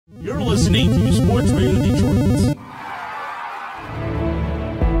You're listening to Sports Radio Detroit.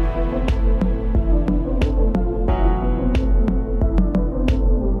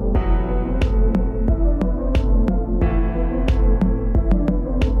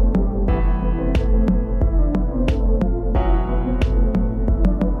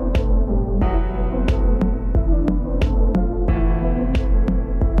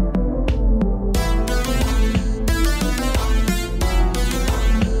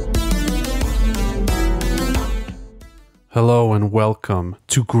 Hello and welcome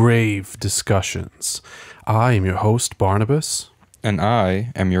to Grave Discussions. I am your host, Barnabas. And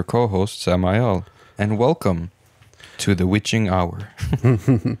I am your co-host, Samael. And welcome to the Witching Hour.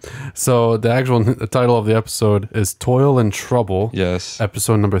 So the actual title of the episode is Toil and Trouble. Yes.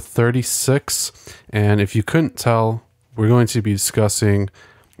 Episode number 36. And if you couldn't tell, we're going to be discussing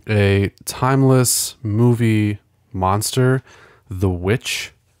a timeless movie monster, The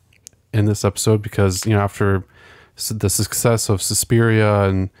Witch, in this episode because, you know, after the success of Suspiria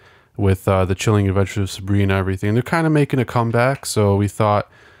and with the Chilling Adventures of Sabrina, everything, they're kind of making a comeback. So we thought,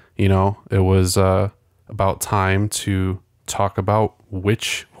 you know, it was about time to talk about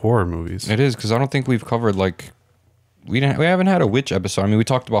witch horror movies. It is, because I don't think we've covered, like, we haven't had a witch episode. I mean, we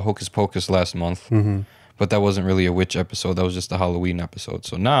talked about Hocus Pocus last month, but that wasn't really a witch episode. That was just a Halloween episode.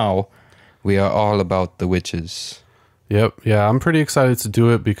 So now we are all about the witches. Yep. Yeah, I'm pretty excited to do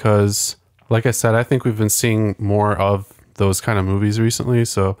it because, like I said, I think we've been seeing more of those kind of movies recently.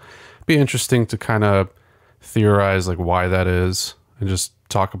 So it'd be interesting to kind of theorize like why that is and just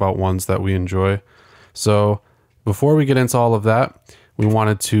talk about ones that we enjoy. So before we get into all of that, we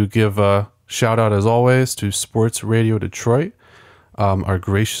wanted to give a shout out, as always, to Sports Radio Detroit, our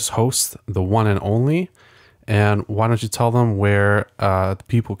gracious host, the one and only. And why don't you tell them where the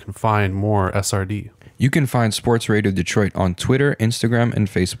people can find more SRD? You can find Sports Radio Detroit on Twitter, Instagram, and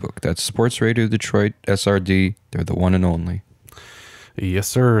Facebook. That's Sports Radio Detroit, SRD. They're the one and only. Yes,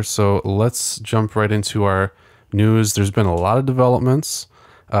 sir. So let's jump right into our news. There's been a lot of developments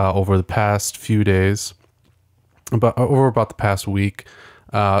over the past few days, over about the past week.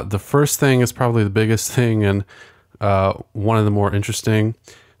 The first thing is probably the biggest thing and one of the more interesting.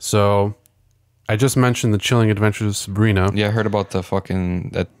 So I just mentioned the Chilling Adventures of Sabrina. Yeah, I heard about the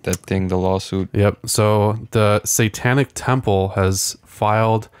fucking, that thing, the lawsuit. Yep. So the Satanic Temple has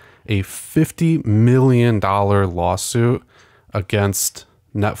filed a $50 million lawsuit against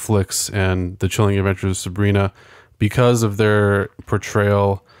Netflix and the Chilling Adventures of Sabrina because of their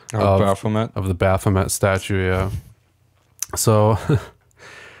portrayal of the Baphomet statue. Yeah. So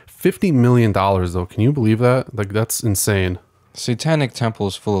 $50 million though. Can you believe that? Like, that's insane. Satanic Temple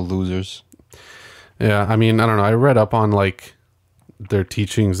is full of losers. Yeah, I mean, I don't know. I read up on like their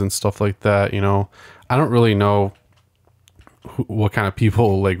teachings and stuff like that. You know, I don't really know what kind of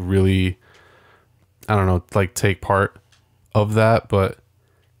people like really, I don't know, like take part of that. But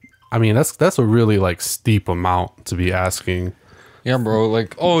I mean, that's a really like steep amount to be asking. Yeah, bro.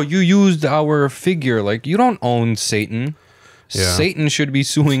 Like, oh, you used our figure. Like, you don't own Satan. Yeah. Satan should be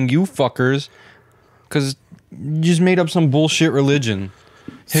suing you fuckers because you just made up some bullshit religion.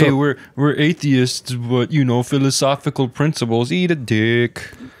 Hey, so, we're atheists, but, you know, philosophical principles, eat a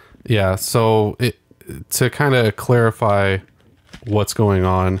dick. Yeah, so to kind of clarify what's going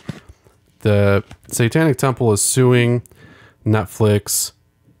on, the Satanic Temple is suing Netflix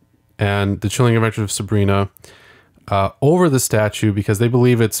and the Chilling Adventures of Sabrina over the statue because they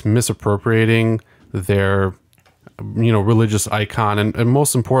believe it's misappropriating their, you know, religious icon. And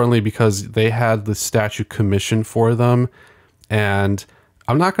most importantly, because they had the statue commissioned for them. And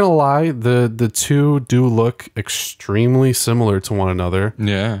I'm not gonna lie, the two do look extremely similar to one another.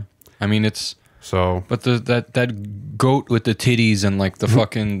 Yeah, I mean it's so. But that goat with the titties and like the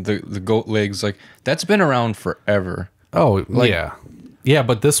fucking the goat legs, like that's been around forever. Oh, like, yeah.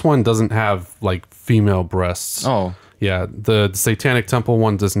 But this one doesn't have like female breasts. Oh, yeah. The Satanic Temple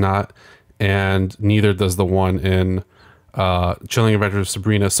one does not, and neither does the one in Chilling Adventures of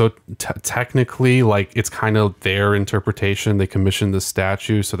Sabrina. So technically, like, it's kind of their interpretation. They commissioned the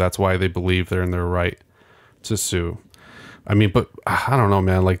statue, so that's why they believe they're in their right to sue. I mean, but I don't know,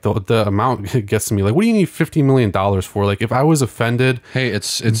 man. Like the amount gets to me. Like, what do you need $50 million for? Like, if I was offended, hey,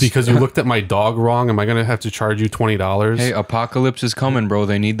 it's because you looked at my dog wrong, am I gonna have to charge you $20? Hey, apocalypse is coming, bro.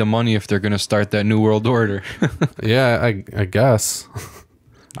 They need the money if they're gonna start that new world order. Yeah, I guess.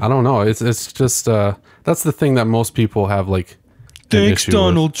 I don't know. It's just that's the thing that most people have like. Thanks,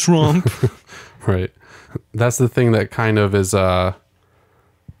 Donald Trump. Right. That's the thing that kind of is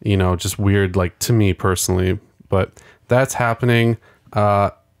you know, just weird, like, to me personally. But that's happening.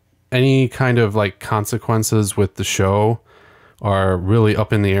 Any kind of like consequences with the show are really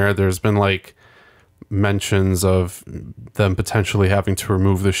up in the air. There's been like mentions of them potentially having to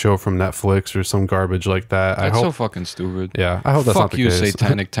remove the show from Netflix or some garbage like that. That's so fucking stupid. Yeah, I hope that's not the case. Fuck you,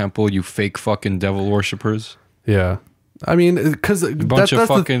 Satanic Temple, you fake fucking devil worshippers. Yeah. I mean, because bunch of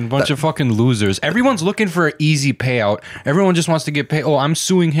fucking losers. Everyone's looking for an easy payout. Everyone just wants to get paid. Oh, I'm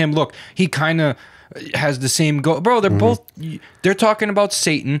suing him. Look, he kind of has the same goal. Bro, they're both. They're talking about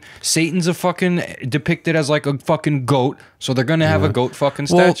Satan. Satan's a fucking depicted as like a fucking goat. So they're gonna have a goat fucking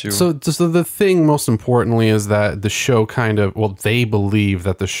statue. So the thing most importantly is that the show kind of, well, they believe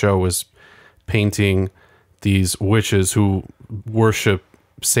that the show is painting these witches who worship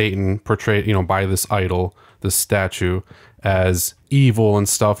Satan, portrayed, you know, by this idol, this statue, as evil and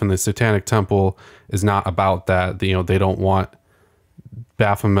stuff, and the Satanic Temple is not about that. You know, they don't want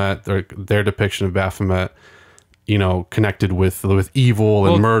Baphomet, or their depiction of Baphomet, you know, connected with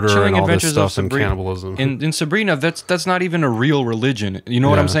evil and murder and all this stuff and cannibalism. In Sabrina, that's not even a real religion. You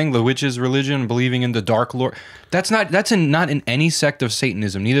know what I'm saying? The witches' religion, believing in the Dark Lord. That's not in any sect of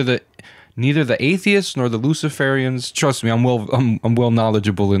Satanism. Neither the atheists nor the Luciferians. Trust me, I'm well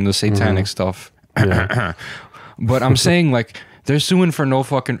knowledgeable in the satanic stuff. Yeah. But I'm saying, like, they're suing for no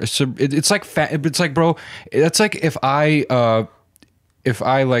fucking. It's like, bro. That's like if I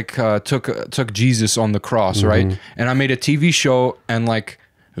took Jesus on the cross, right? And I made a TV show, and like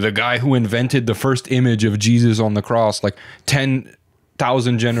the guy who invented the first image of Jesus on the cross, like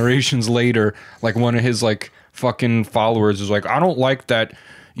 10,000 generations later, like one of his like fucking followers is like, I don't like that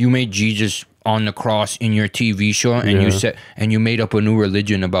you made Jesus on the cross in your TV show, and you made up a new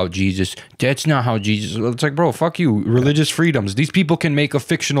religion about Jesus. That's not how Jesus. It's like, bro, fuck you. Religious freedoms. These people can make a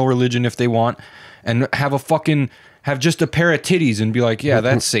fictional religion if they want, and have just a pair of titties and be like, yeah,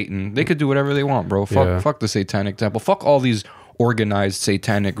 that's Satan. They could do whatever they want, bro. Fuck the Satanic Temple. Fuck all these organized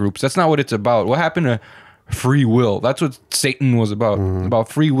satanic groups. That's not what it's about. What happened to free will? That's what Satan was about. About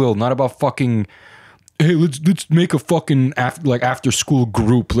free will, not about fucking. Hey, let's make a fucking after school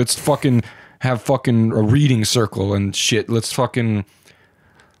group. Let's fucking have fucking a reading circle and shit. Let's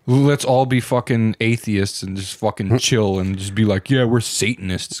all be fucking atheists and just fucking chill and just be like, yeah, we're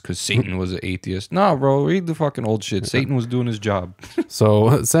Satanists because Satan was an atheist. Nah, bro, read the fucking old shit. Satan was doing his job.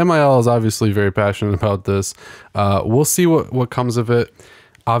 So Samael is obviously very passionate about this. We'll see what comes of it.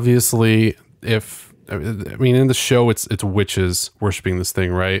 Obviously, in the show, it's witches worshiping this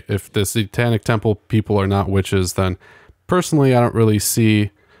thing, right? If the Satanic Temple people are not witches, then personally, I don't really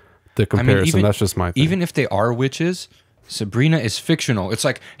see the comparison. That's just my thing. Even if they are witches, Sabrina is fictional. It's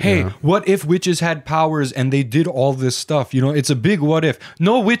like, hey, what if witches had powers and they did all this stuff? You know, it's a big what if.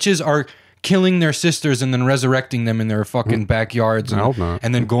 No witches are killing their sisters and then resurrecting them in their fucking backyards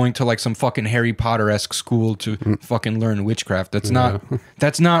and then going to like some fucking Harry Potter-esque school to fucking learn witchcraft. That's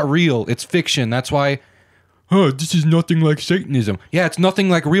not real. It's fiction. That's why, this is nothing like Satanism. Yeah, it's nothing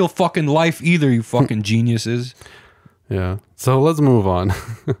like real fucking life either, you fucking geniuses. Yeah. So let's move on.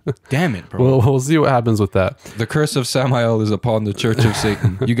 Damn it, bro. We'll see what happens with that. The curse of Samael is upon the Church of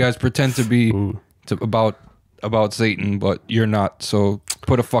Satan. You guys pretend to be about Satan, but you're not. So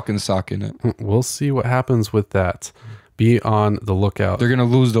put a fucking sock in it. We'll see what happens with that. Be on the lookout. They're going to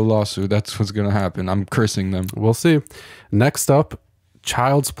lose the lawsuit. That's what's going to happen. I'm cursing them. We'll see. Next up,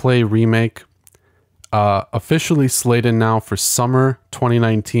 Child's Play remake. Officially slated now for summer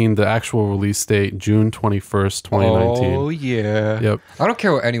 2019. The actual release date, June 21st, 2019. Oh, yeah. Yep. I don't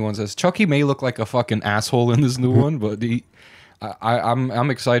care what anyone says. Chucky may look like a fucking asshole in this new one, but I'm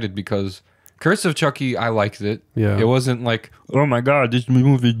excited because Curse of Chucky, I liked it. Yeah. It wasn't like, oh my God, this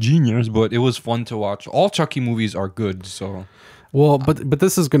movie is genius, but it was fun to watch. All Chucky movies are good, so. Well, but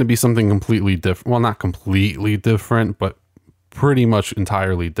this is going to be something completely different. Well, not completely different, but pretty much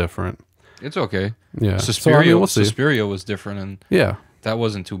entirely different. It's okay. Yeah. Suspiria, we'll see. Suspiria was different, and that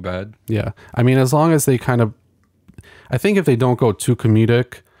wasn't too bad. Yeah. I mean, as long as they kind of, I think if they don't go too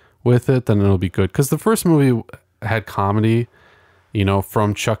comedic with it, then it'll be good. Because the first movie had comedy, you know,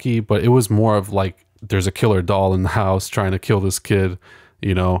 from Chucky, but it was more of like, there's a killer doll in the house trying to kill this kid,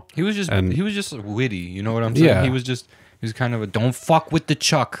 you know. He was just witty, you know what I'm saying? Yeah. He was kind of a don't fuck with the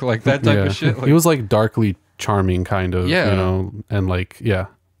Chuck, like that type of shit. Like, he was like darkly charming kind of, you know, and like,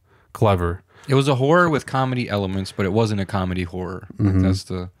 clever. It was a horror with comedy elements, but it wasn't a comedy horror. Like,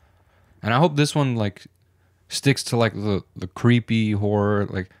 and I hope this one like sticks to like the creepy horror.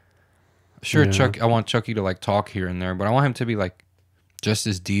 Like, sure, I want Chucky to like talk here and there, but I want him to be like just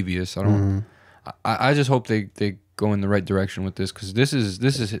as devious. I don't. I just hope they go in the right direction with this, because this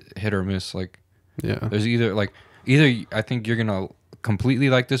is hit or miss. Like, there's either I think you're gonna completely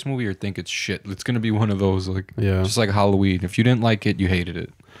like this movie or think it's shit. It's gonna be one of those, like, just like Halloween. If you didn't like it, you hated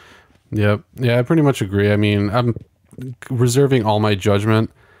it. Yep. Yeah, I pretty much agree. I mean, reserving all my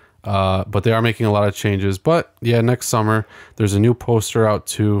judgment, but they are making a lot of changes. But yeah, next summer there's a new poster out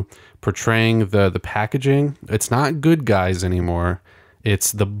too, portraying the packaging. It's not good guys anymore.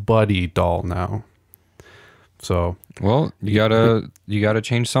 It's the Buddy doll now. So well, you gotta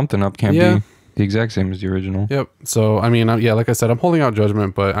change something up. Can't be the exact same as the original. Yep. So I mean, yeah, like I said, I'm holding out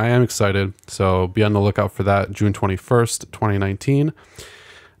judgment, but I am excited. So be on the lookout for that, June 21st, 2019.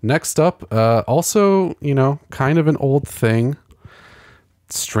 Next up, also, you know, kind of an old thing,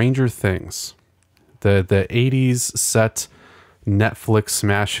 Stranger Things. The 80s set Netflix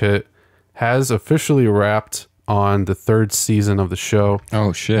smash hit has officially wrapped on the 3rd season of the show.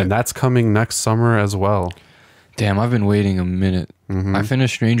 Oh shit. And that's coming next summer as well. Damn, I've been waiting a minute. I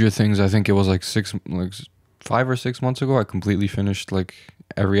finished Stranger Things, I think it was like 5 or 6 months ago. I completely finished like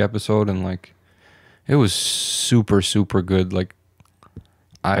every episode, and like it was super, super good. Like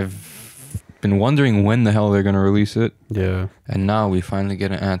I've been wondering when the hell they're gonna release it. Yeah. And now we finally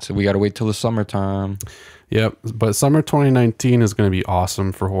get an answer. We gotta wait till the summertime. Yep. But summer 2019 is going to be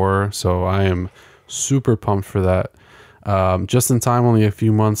awesome for horror. So I am super pumped for that. Just in time, only a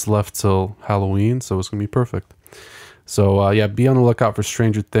few months left till Halloween. So it's going to be perfect. So yeah, be on the lookout for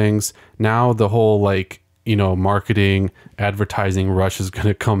Stranger Things. Now the whole like, you know, marketing, advertising rush is going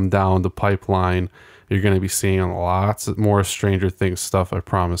to come down the pipeline. You're going to be seeing lots more Stranger Things stuff, I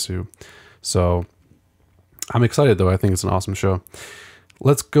promise you. So I'm excited though. I think it's an awesome show.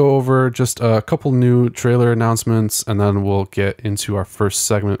 Let's go over just a couple new trailer announcements, and then we'll get into our first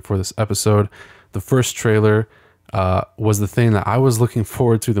segment for this episode. The first trailer was the thing that I was looking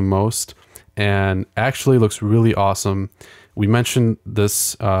forward to the most, and actually looks really awesome. We mentioned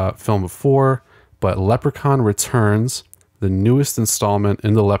this film before, but Leprechaun Returns, the newest installment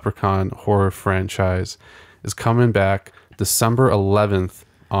in the Leprechaun horror franchise, is coming back December 11th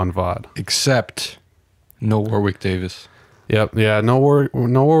on VOD. Except no Warwick Davis. Yep. Yeah. No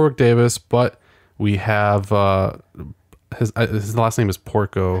Warwick Davis, but we have his last name is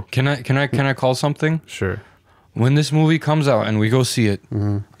Porco. Can I call something? Sure. When this movie comes out and we go see it,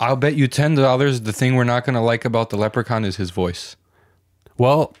 I'll bet you $10 the thing we're not gonna like about the Leprechaun is his voice.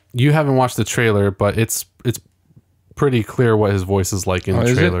 Well, you haven't watched the trailer, but it's pretty clear what his voice is like in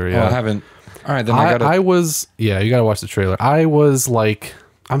the trailer. Is it? Yeah, I haven't. All right, then you gotta watch the trailer. I was like,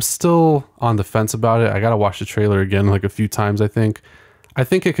 I'm still on the fence about it. I gotta watch the trailer again like a few times. I think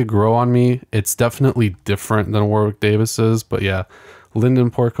it could grow on me. It's definitely different than Warwick Davis is, but yeah, Lyndon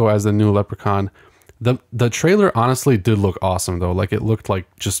Porco as the new Leprechaun. The trailer honestly did look awesome though. Like it looked like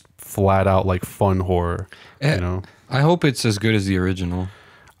just flat out like fun horror. You know, I hope it's as good as the original.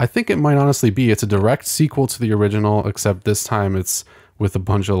 I think it might honestly be. It's a direct sequel to the original, except this time it's with a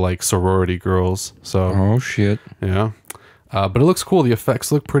bunch of like sorority girls. So oh shit, yeah. But it looks cool. The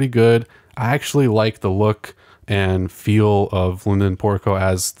effects look pretty good. I actually like the look and feel of Lyndon Porco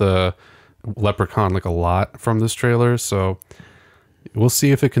as the Leprechaun like a lot from this trailer. So we'll see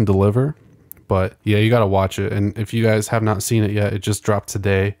if it can deliver. But yeah, you got to watch it. And if you guys have not seen it yet, it just dropped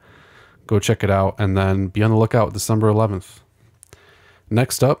today. Go check it out and then be on the lookout December 11th.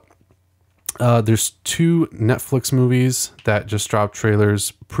 Next up, there's 2 Netflix movies that just dropped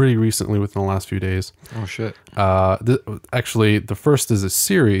trailers pretty recently within the last few days. Oh shit. Actually, the first is a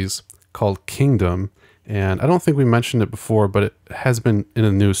series called Kingdom, and I don't think we mentioned it before, but it has been in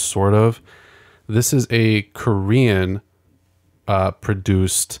the news sort of. This is a Korean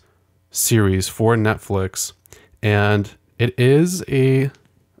produced series for Netflix, and it is a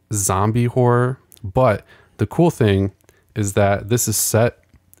zombie horror, but the cool thing is that this is set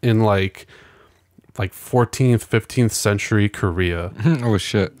in like 14th, 15th century Korea. Oh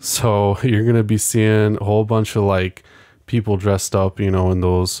shit. So you're going to be seeing a whole bunch of like people dressed up, you know, in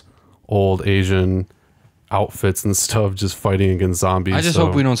those old Asian outfits and stuff, just fighting against zombies. I just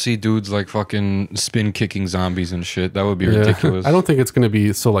hope we don't see dudes like fucking spin kicking zombies and shit. That would be ridiculous. I don't think it's going to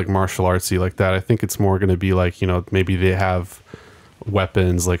be so like martial artsy like that. I think it's more going to be like, you know, maybe they have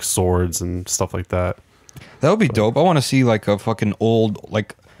weapons like swords and stuff like that. That would be dope. I want to see like a fucking old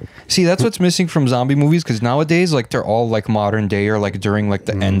like. See, that's what's missing from zombie movies, because nowadays like they're all like modern day or like during like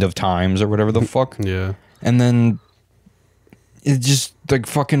the end of times or whatever the fuck. Yeah. And then it's just like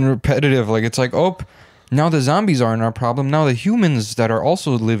fucking repetitive. Like it's like, oh, now the zombies aren't our problem. Now the humans that are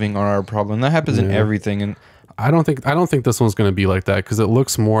also living are our problem. That happens in everything. And I don't think this one's going to be like that, because it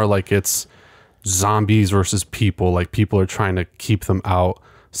looks more like it's zombies versus people. Like people are trying to keep them out,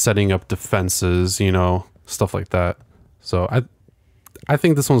 setting up defenses, you know, stuff like that. So I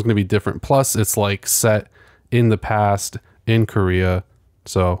think this one's going to be different. Plus, it's like set in the past in Korea,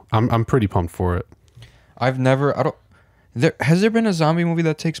 so I'm pretty pumped for it. Has there been a zombie movie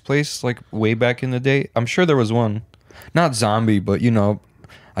that takes place like way back in the day? I'm sure there was one. not zombie, but you know,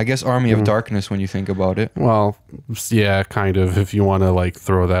 I guess Army of Darkness when you think about it. Well, yeah, kind of. If you want to like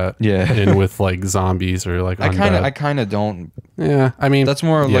throw that in with like zombies or like undead. I kind of don't. Yeah, I mean that's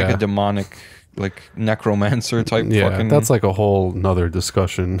more like a demonic, like necromancer type. Yeah, that's like a whole nother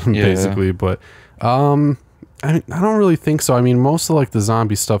discussion basically. But I mean, I don't really think so. I mean, most of like the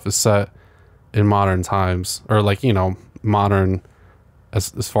zombie stuff is set in modern times, or like, you know, modern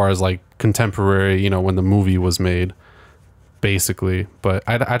as far as like contemporary, you know, when the movie was made, basically. But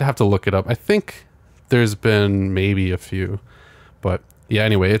I'd have to look it up. I think there's been maybe a few, but yeah,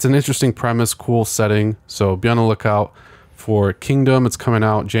 anyway, it's an interesting premise, cool setting. So be on the lookout for Kingdom. It's coming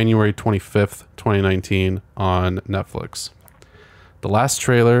out January 25th, 2019 on Netflix. The last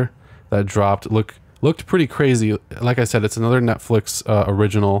trailer that dropped looked pretty crazy. Like I said, it's another Netflix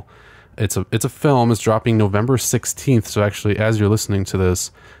original. It's a film. It's dropping November 16th. So actually, as you're listening to this,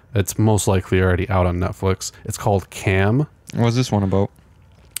 it's most likely already out on Netflix. It's called Cam. What's this one about?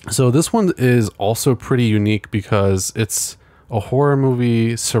 So this one is also pretty unique because it's a horror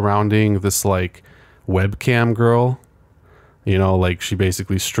movie surrounding this like webcam girl. You know, like she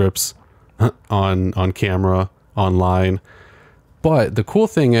basically strips on camera online. But the cool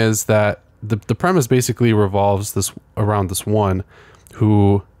thing is that the premise basically revolves around this one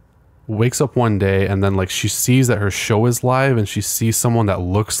who wakes up one day and then like she sees that her show is live and she sees someone that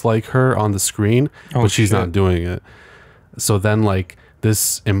looks like her on the screen, but she's not doing it. So then like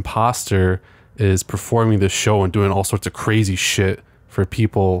this imposter is performing this show and doing all sorts of crazy shit for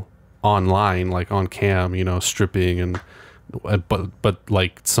people online, like on cam, you know, stripping and but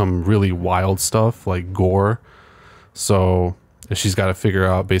like some really wild stuff like gore. So she's got to figure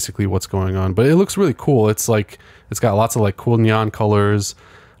out basically what's going on, but it looks really cool. It's like it's got lots of like cool neon colors.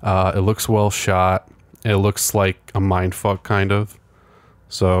 It looks well shot. It looks like a mindfuck kind of.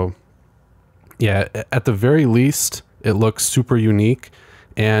 So yeah, at the very least, it looks super unique,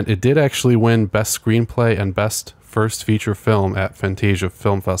 and it did actually win Best Screenplay and Best First Feature Film at Fantasia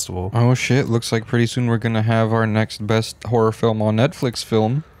Film Festival. Oh shit, looks like pretty soon we're gonna have our next best horror film on Netflix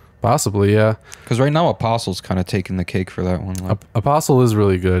film. Possibly, yeah. Because right now Apostle's kind of taking the cake for that one. Like, Apostle is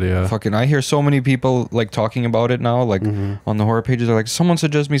really good, yeah. Fucking, I hear so many people like talking about it now, like on the horror pages. They're like, someone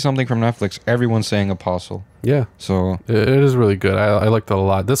suggest me something from Netflix. Everyone's saying Apostle. Yeah. So it is really good. I like that a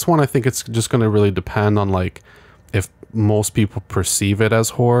lot. This one, I think it's just going to really depend on like if most people perceive it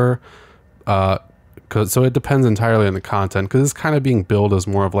as horror. So it depends entirely on the content, because it's kind of being billed as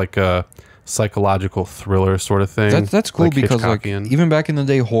more of like a psychological thriller sort of thing. That's cool, like because like even back in the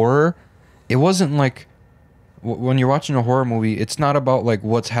day, horror, it wasn't like when you're watching a horror movie, it's not about like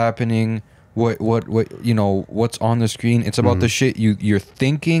what's happening, what you know, what's on the screen. It's about the shit you're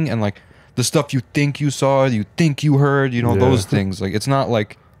thinking, and like the stuff you think you saw, you think you heard, you know, those things. Like it's not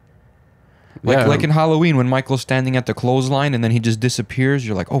like like in Halloween when Michael's standing at the clothesline and then he just disappears.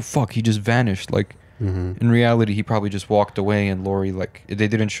 You're like, oh fuck, he just vanished. Like in reality, he probably just walked away, and Laurie, like, they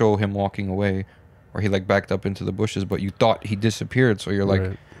didn't show him walking away, or he like backed up into the bushes, but you thought he disappeared. So you're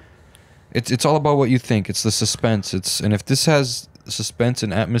like, it's all about what you think. It's the suspense. And if this has suspense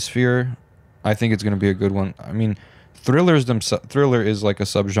and atmosphere, I think it's gonna be a good one. I mean, thriller is like a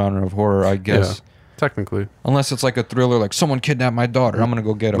subgenre of horror, I guess. Yeah, technically, unless it's like a thriller, like someone kidnapped my daughter, I'm gonna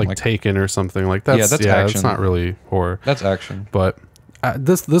go get him, like Taken or something like that. That's action. It's not really horror. That's action, but.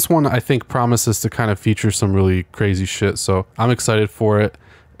 This one I think promises to kind of feature some really crazy shit, so I'm excited for it.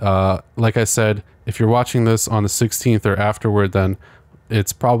 Like I said, if you're watching this on the 16th or afterward, then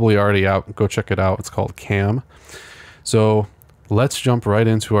it's probably already out. Go check it out. It's called Cam. So let's jump right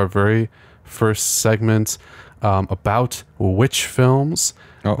into our very first segment about witch films.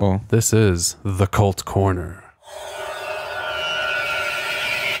 This is the Cult Corner.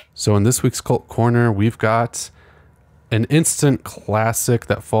 So in this week's Cult Corner, we've got an instant classic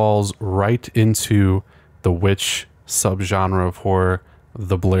that falls right into the witch subgenre of horror,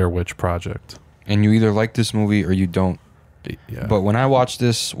 The Blair Witch Project. And you either like this movie or you don't. Yeah. But when I watched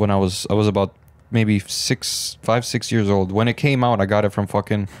this, when I was about maybe 5-6 years old. When it came out, I got it from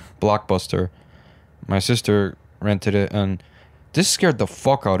fucking Blockbuster. My sister rented it, and this scared the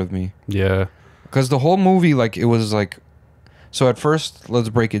fuck out of me. Yeah. Because the whole movie, like, it was like... So at first, let's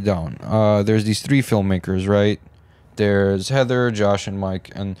break it down. There's these 3 filmmakers, right? There's Heather, Josh, and Mike,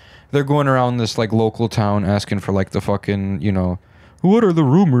 and they're going around this like local town asking for like the fucking, you know, what are the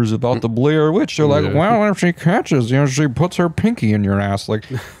rumors about the Blair Witch? They're like, well, if she catches, you know, she puts her pinky in your ass, like,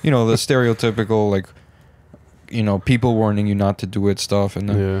 you know, the stereotypical like, you know, people warning you not to do it stuff. And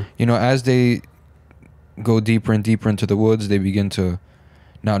then, you know, as they go deeper and deeper into the woods, they begin to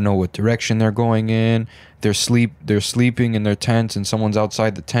not know what direction they're going in. They're sleeping in their tents, and someone's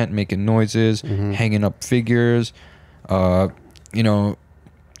outside the tent making noises, hanging up figures. You know,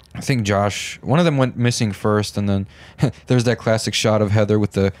 I think Josh, one of them went missing first, and then there's that classic shot of Heather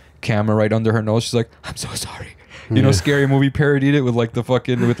with the camera right under her nose. She's like, "I'm so sorry." You know, Scary Movie parodied it with like the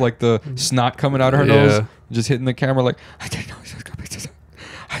fucking with like the snot coming out of her nose, just hitting the camera like, "I didn't know this was coming."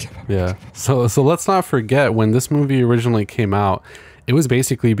 Yeah. So let's not forget, when this movie originally came out, it was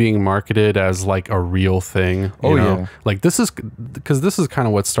basically being marketed as like a real thing. You know? Yeah. Like this is because this is kind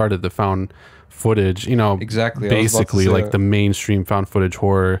of what started the found footage, you know, exactly. Basically like the mainstream found footage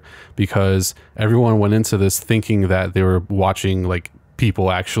horror, because everyone went into this thinking that they were watching like people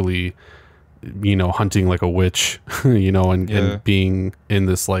actually, you know, hunting like a witch, you know, and being in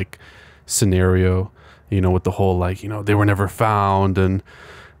this like scenario, you know, with the whole like, you know, they were never found, and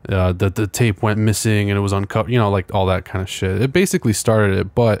the tape went missing and it was uncovered, you know, like all that kind of shit. It basically started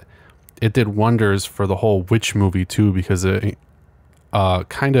it, but it did wonders for the whole witch movie too, because it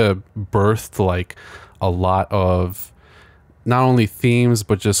kind of birthed like a lot of not only themes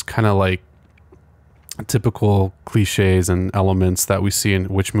but just kind of like typical cliches and elements that we see in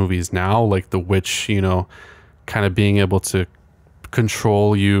witch movies now, like the witch, you know, kind of being able to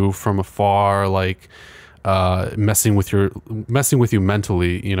control you from afar, like messing with you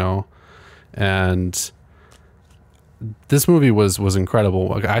mentally, you know. And this movie was incredible.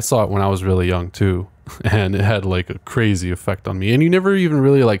 Like, I saw it when I was really young too, and it had like a crazy effect on me. And you never even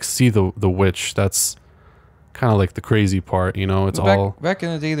really like see the witch. That's kind of like the crazy part, you know. It's back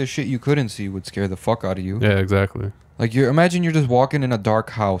in the day, the shit you couldn't see would scare the fuck out of you. Yeah, exactly. Like, imagine you're just walking in a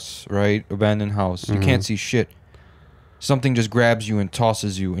dark house, right? Abandoned house. You can't see shit. Something just grabs you and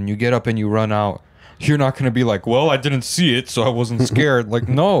tosses you, and you get up and you run out. You're not going to be like, well, I didn't see it, so I wasn't scared. Like,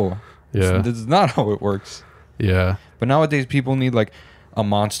 no. Yeah. That's not how it works. Yeah. But nowadays, people need, like, a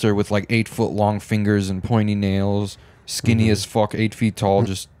monster with, like, 8-foot long fingers and pointy nails, skinny as fuck, 8 feet tall,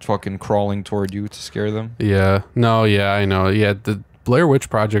 just fucking crawling toward you to scare them. Yeah. No, yeah, I know. Yeah, the Blair Witch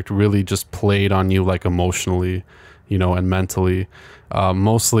Project really just played on you, like, emotionally, you know, and mentally.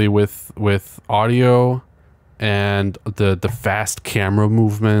 Mostly with audio and the fast camera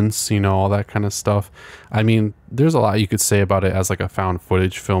movements, you know, all that kind of stuff. I mean, there's a lot you could say about it as like a found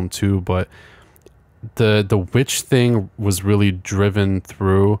footage film too, but the witch thing was really driven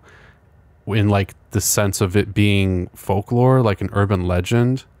through in like the sense of it being folklore, like an urban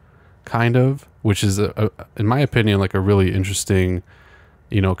legend kind of, which is in my opinion like a really interesting,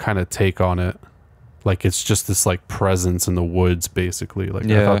 you know, kind of take on it. Like, it's just this like presence in the woods basically. Like,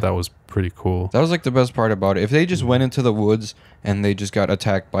 I thought that was pretty cool. That was like the best part about it. If they just went into the woods and they just got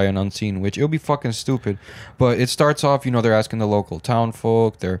attacked by an unseen witch, it would be fucking stupid. But it starts off, you know, they're asking the local town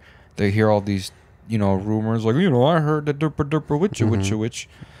folk, they hear all these, you know, rumors like, you know, I heard the derper witch.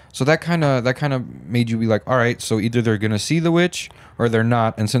 So that kind of made you be like, all right, so either they're gonna see the witch or they're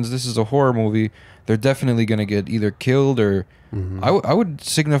not. And since this is a horror movie, they're definitely gonna get either killed or I would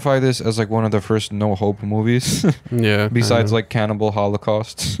signify this as like one of the first no hope movies. Yeah. Besides like Cannibal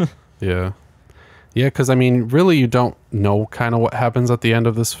Holocaust. Yeah. Yeah, because I mean, really, you don't know kind of what happens at the end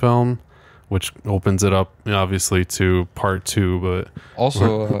of this film, which opens it up, obviously, to part 2. But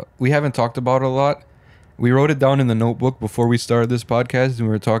also, we haven't talked about it a lot. We wrote it down in the notebook before we started this podcast, and we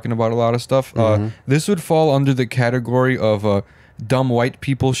were talking about a lot of stuff. This would fall under the category of dumb white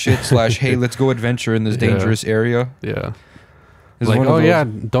people shit / hey, let's go adventure in this dangerous area. Yeah. It's like, oh yeah,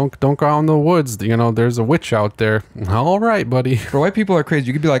 don't go out in the woods. You know, there's a witch out there. All right, buddy. For white people are crazy.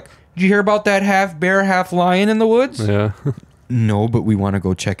 You could be like, did you hear about that half bear, half lion in the woods? Yeah. No, but we want to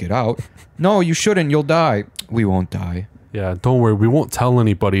go check it out. No, you shouldn't. You'll die. We won't die. Yeah, don't worry. We won't tell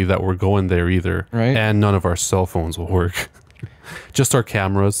anybody that we're going there either. Right. And none of our cell phones will work. Just our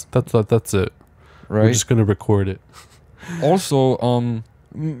cameras. That's it. Right. We're just gonna record it. Also,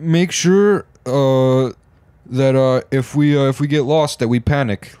 make sure that if we get lost, that we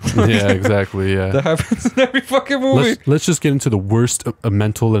panic. Yeah, exactly. Yeah, that happens in every fucking movie. Let's just get into the worst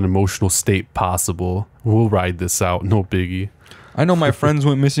mental and emotional state possible. We'll ride this out. No biggie. I know my friends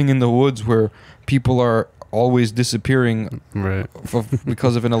went missing in the woods where people are always disappearing, right,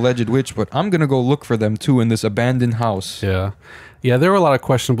 because of an alleged witch. But I'm gonna go look for them too in this abandoned house. Yeah, yeah. There were a lot of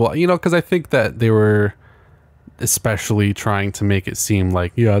questionable, you know, because I think that they were especially trying to make it seem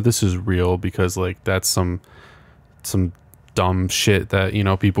like, yeah, this is real, because like that's some dumb shit that, you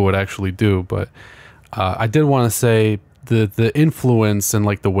know, people would actually do. But I did want to say the influence and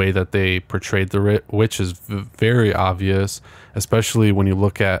like the way that they portrayed the witch is very obvious, especially when you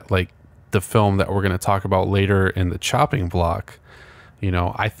look at like the film that we're going to talk about later in the chopping block. You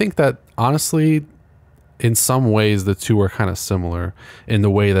know, I think that honestly, in some ways, the two are kind of similar in the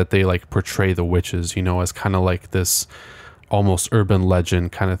way that they like portray the witches, you know, as kind of like this almost urban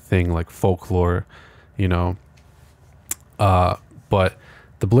legend kind of thing, like folklore, you know. But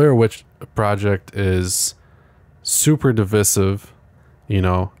the Blair Witch Project is super divisive. You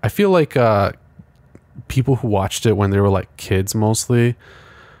know, I feel like people who watched it when they were like kids mostly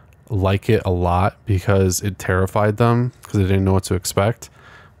like it a lot because it terrified them because they didn't know what to expect.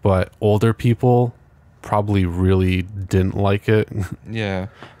 But older people probably really didn't like it. Yeah.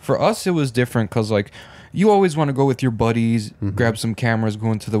 For us, it was different because, like, you always want to go with your buddies, grab some cameras,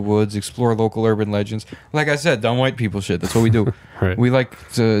 go into the woods, explore local urban legends. Like I said, dumb white people shit. That's what we do. Right. We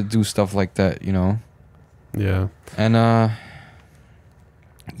like to do stuff like that, you know? Yeah. And,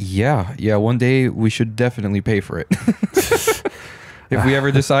 yeah, one day we should definitely pay for it. If we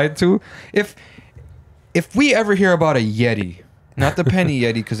ever decide to. If we ever hear about a Yeti, not the penny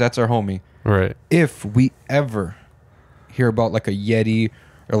Yeti, because that's our homie. Right. If we ever hear about like a Yeti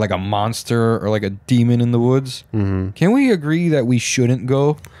or like a monster or like a demon in the woods, can we agree that we shouldn't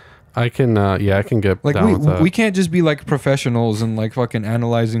go? I can, I can get like down with that. We can't just be like professionals and like fucking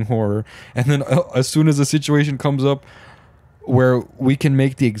analyzing horror, and then as soon as a situation comes up where we can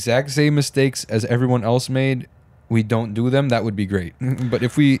make the exact same mistakes as everyone else made, we don't do them. That would be great. But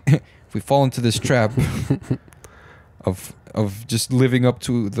if we fall into this trap of just living up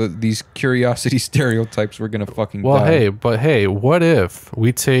to these curiosity stereotypes, we're gonna fucking die. Hey, what if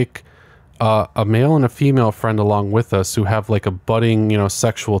we take a male and a female friend along with us who have like a budding,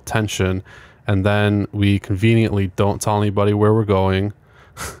 sexual tension, and then we conveniently don't tell anybody where we're going,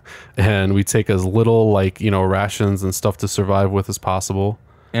 and we take as little rations and stuff to survive with as possible.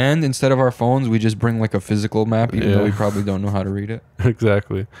 And instead of our phones, we just bring like a physical map, even though we probably don't know how to read it.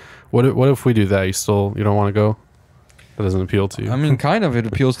 Exactly. What if we do that? You don't want to go? That doesn't appeal to you. I mean, kind of. It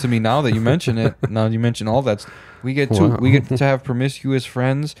appeals to me now that you mention it. Now you mention all that. We get to have promiscuous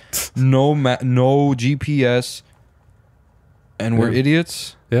friends, no GPS, and we're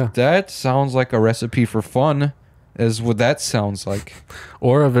idiots. Yeah. That sounds like a recipe for fun, is what that sounds like.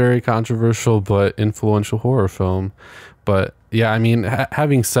 Or a very controversial but influential horror film. But yeah, I mean,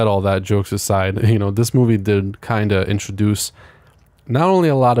 having said all that, jokes aside, this movie did kind of introduce not only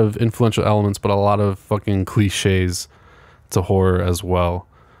a lot of influential elements, but a lot of fucking cliches to horror as well.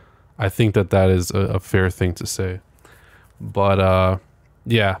 I think that is a fair thing to say. But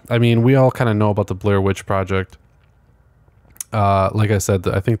yeah, I mean, we all kind of know about the Blair Witch Project. Like I said,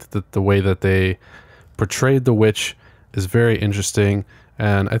 I think that the way that they portrayed the witch is very interesting,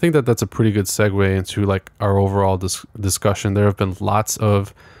 and I think that that's a pretty good segue into like our overall discussion. There have been lots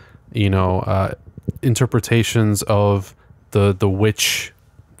of interpretations of the witch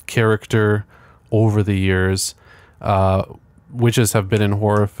character over the years. Witches have been in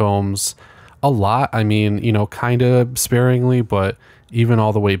horror films a lot. I mean, kind of sparingly, but even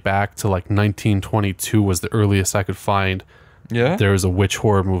all the way back to like 1922 was the earliest I could find. Yeah, there was a witch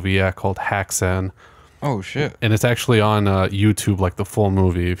horror movie called Haxan. Oh shit! And it's actually on YouTube, like the full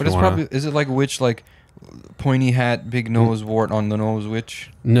movie. But it's probably, is it like witch, like pointy hat, big nose, wart on the nose witch?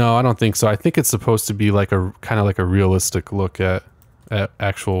 No, I don't think so. I think it's supposed to be like a kind of like a realistic look at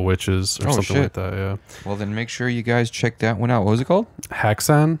actual witches or something like that. Yeah. Well, then make sure you guys check that one out. What was it called?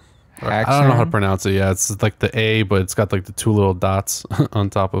 Haxan. I don't know how to pronounce it. Yeah, it's like the A, but it's got like the two little dots on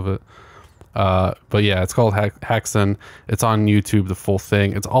top of it. But yeah, it's called Haxan. It's on YouTube, the full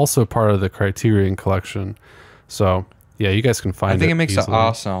thing. It's also part of the Criterion collection. So yeah, you guys can find it. I think it makes easily.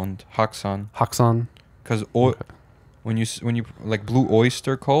 an sound. Haxan. Because when you like Blue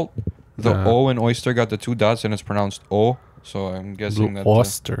Oyster Cult, the O in oyster got the two dots and it's pronounced O. So I'm guessing Blue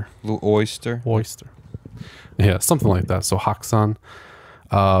Oyster. Blue Oyster. Yeah, something like that. So Haxan.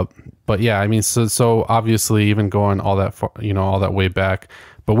 But yeah, I mean, so obviously, even going all that far, all that way back,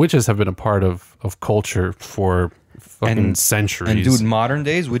 but witches have been a part of culture for fucking centuries. And dude, modern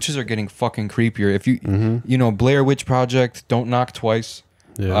days, witches are getting fucking creepier. If you, Blair Witch Project, Don't Knock Twice,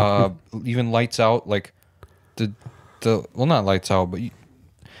 even Lights Out, like well, not Lights Out, but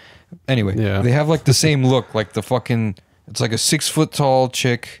anyway, they have like the same look, like the fucking. It's like a 6 foot tall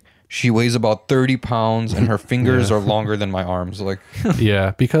chick. She weighs about 30 pounds and her fingers are longer than my arms. Like,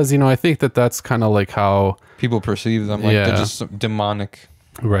 yeah, because, I think that's kind of like how people perceive them. Like they're just demonic.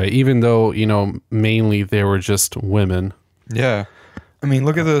 Right. Even though, mainly they were just women. Yeah. I mean,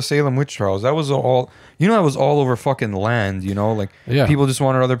 look at the Salem witch trials. That was all, that was all over fucking land, like people just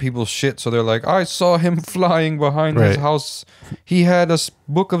wanted other people's shit. So they're like, I saw him flying behind his house. He had a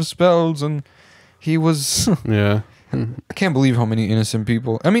book of spells and he was. Yeah. I can't believe how many innocent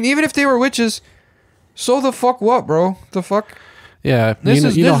people. I mean, even if they were witches, so the fuck what, bro? The fuck? Yeah,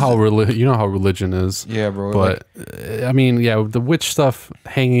 you know how religion is. Yeah, bro. But I mean, yeah, the witch stuff,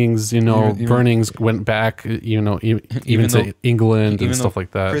 hangings, even, burnings went back, even to England and stuff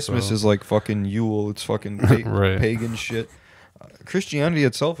like that. Christmas is like fucking Yule. It's fucking right. pagan shit. Christianity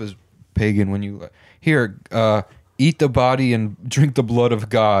itself is pagan. When you eat the body and drink the blood of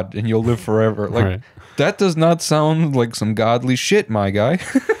God, and you'll live forever. Like right. That does not sound like some godly shit, my guy.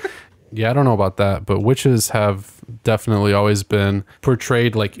 Yeah, I don't know about that, but witches have definitely always been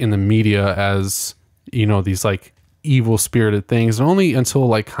portrayed like in the media as, these like evil spirited things. And only until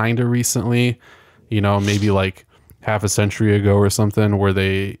like kind of recently, maybe like half a century ago or something, where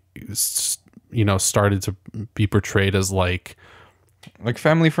they, started to be portrayed as like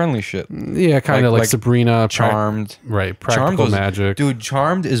family friendly shit. Yeah, kind of like Sabrina, Charmed. Right, practical magic. Dude,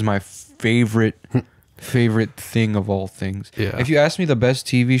 Charmed is my favorite thing of all things. Yeah. If you ask me the best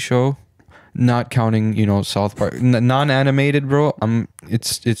TV show, not counting, South Park, non-animated, bro,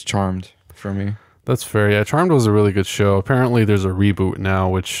 it's Charmed for me. That's fair. Yeah, Charmed was a really good show. Apparently there's a reboot now,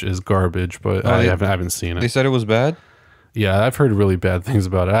 which is garbage, but I haven't seen it. They said it was bad? Yeah, I've heard really bad things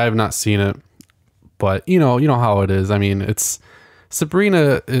about it. I have not seen it, but you know how it is. I mean,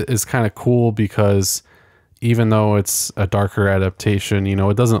 Sabrina is kind of cool because even though it's a darker adaptation,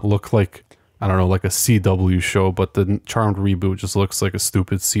 it doesn't look like, I don't know, like a CW show, but the Charmed reboot just looks like a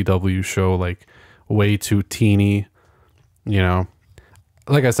stupid CW show, like way too teeny,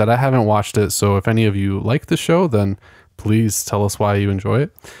 Like I said, I haven't watched it, so if any of you like the show, then please tell us why you enjoy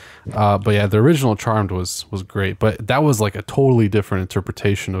it. But yeah, the original Charmed was great, but that was like a totally different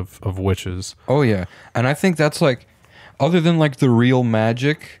interpretation of witches. Oh yeah, and I think that's like, other than like the real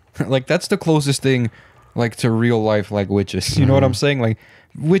magic, like that's the closest thing like to real life like witches. You know what I'm saying? Like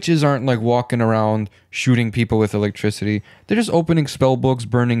witches aren't like walking around shooting people with electricity. They're just opening spell books,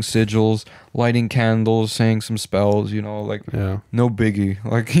 burning sigils, lighting candles, saying some spells, like no biggie.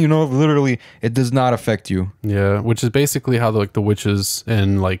 Like, literally it does not affect you. Yeah, which is basically how the witches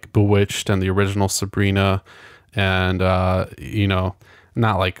in like Bewitched and the original Sabrina and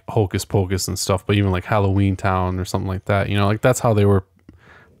not like Hocus Pocus and stuff, but even like Halloween Town or something like that, like that's how they were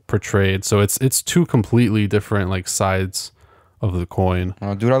portrayed. So it's two completely different like sides of the coin.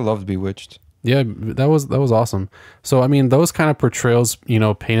 Oh, dude, I loved Bewitched. Yeah, that was awesome. So I mean, those kind of portrayals,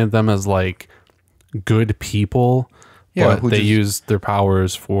 painted them as like good people, but they used their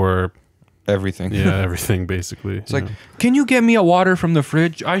powers for everything. Yeah, everything basically. It's like, can you get me a water from the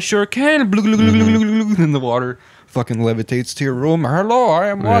fridge? I sure can. And the water fucking levitates to your room. Hello, I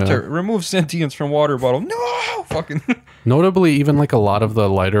am water. Remove sentience from water bottle. No, fucking. Notably, even like a lot of the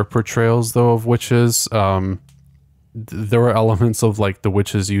lighter portrayals though of witches, there were elements of like the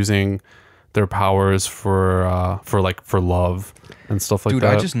witches using their powers for love and stuff like that. Dude,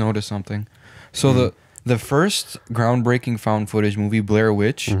 I just noticed something. So the first groundbreaking found footage movie, Blair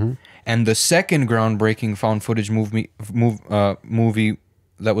Witch, and the second groundbreaking found footage movie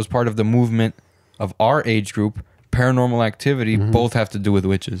that was part of the movement of our age group, Paranormal Activity, both have to do with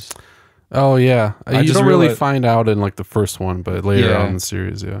witches. Oh yeah, you don't really find out in like the first one, but later on in the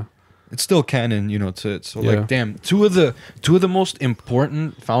series, it's still canon, to it. So like, damn, two of the most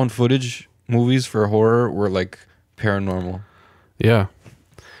important found footage movies for horror were like paranormal. Yeah,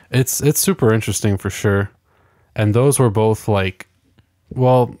 it's super interesting for sure, and those were both like,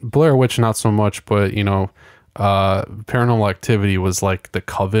 well, Blair Witch not so much, but Paranormal Activity was like the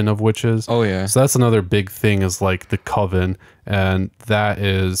coven of witches. Oh yeah, so that's another big thing is like the coven, and that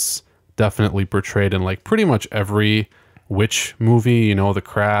is definitely portrayed in like pretty much every witch movie. The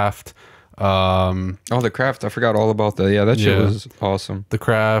Craft. The Craft, I forgot all about that. Yeah, that shit was awesome. The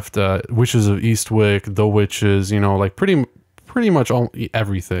Craft, Witches of Eastwick, The Witches, like pretty much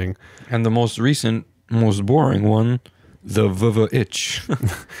everything. And the most recent, most boring one, The Itch.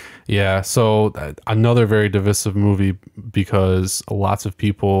 Yeah, so another very divisive movie because lots of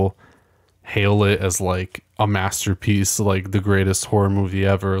people hail it as like a masterpiece, like the greatest horror movie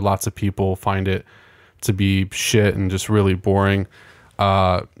ever. Lots of people find it to be shit and just really boring.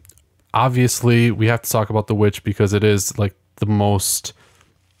 Obviously, we have to talk about The Witch because it is like the most,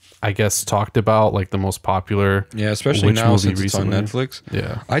 I guess, talked about, like the most popular. Yeah, especially now since recently. It's on Netflix.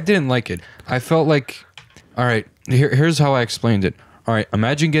 Yeah, I didn't like it. I felt like, all right, here's how I explained it. All right,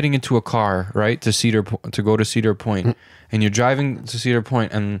 imagine getting into a car, right, to go to Cedar Point, and you're driving to Cedar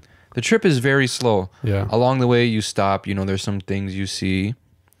Point, and the trip is very slow. Yeah. Along the way, you stop. There's some things you see,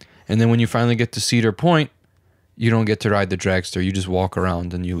 and then when you finally get to Cedar Point, you don't get to ride the dragster. You just walk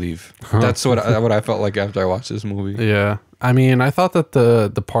around and you leave. That's what I felt like after I watched this movie. Yeah. I mean, I thought that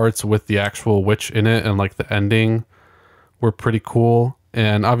the parts with the actual witch in it and like the ending were pretty cool.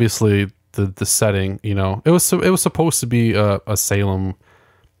 And obviously the setting. You know, it was supposed to be a Salem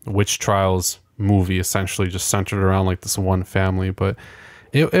witch trials movie, essentially just centered around like this one family, but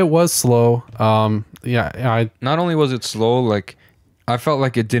it was slow. Not only was it slow, like I felt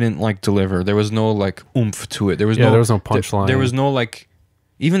like it didn't like deliver. There was no like oomph to it. There was no punchline. There was no like,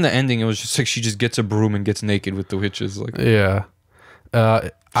 even the ending. It was just like she just gets a broom and gets naked with the witches. Like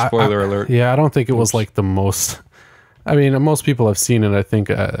spoiler alert. Yeah, I don't think it was like the most. I mean, most people have seen it, I think,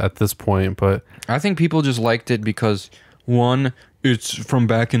 at this point, but I think people just liked it because one, it's from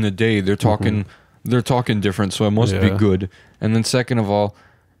back in the day. They're talking different, so it must be good. And then second of all,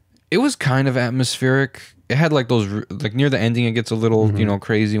 it was kind of atmospheric. It had like those, like near the ending, it gets a little, you know,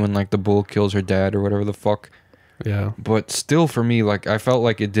 crazy when like the bull kills her dad or whatever the fuck. Yeah. But still, for me, like I felt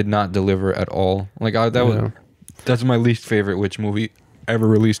like it did not deliver at all. Like that's my least favorite witch movie ever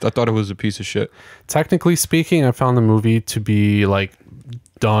released. I thought it was a piece of shit. Technically speaking, I found the movie to be like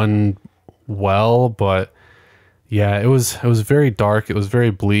done well, but yeah, it was very dark. It was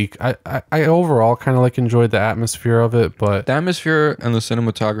very bleak. I overall kind of like enjoyed the atmosphere of it, but the atmosphere and the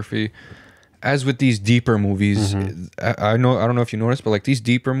cinematography, as with these deeper movies, I don't know if you noticed, but like these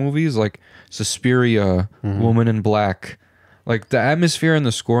deeper movies like Suspiria, Woman in Black, like the atmosphere and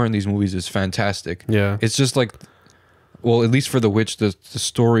the score in these movies is fantastic. Yeah. It's just like, well, at least for The Witch, the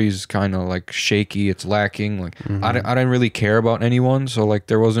story's kind of like shaky. It's lacking. Like I didn't really care about anyone, so like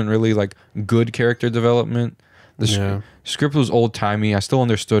there wasn't really like good character development. The script was old timey. I still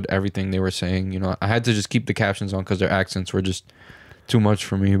understood everything they were saying. You know, I had to just keep the captions on because their accents were just too much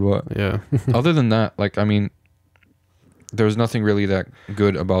for me. But yeah, other than that, like I mean, there was nothing really that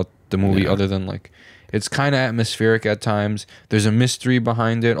good about the movie other than like it's kind of atmospheric at times. There's a mystery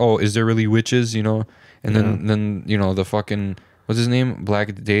behind it. Oh, is there really witches? You know, and then you know the fucking what's his name?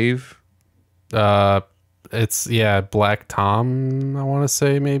 Black Dave. It's Black Tom. I want to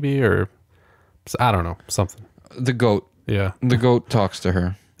say maybe, or I don't know, something. The goat. Yeah. The goat talks to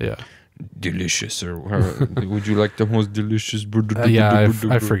her. Yeah. Delicious, or would you like the most delicious?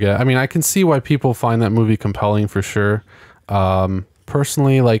 I forget. I mean, I can see why people find that movie compelling for sure.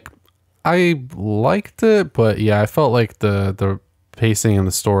 Personally, like I liked it, but yeah, I felt like the pacing and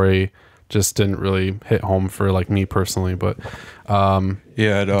the story just didn't really hit home for like me personally. But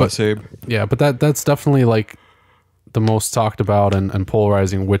same. Yeah, but that's definitely like the most talked about and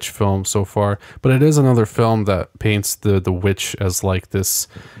polarizing witch film so far. But it is another film that paints the witch as like this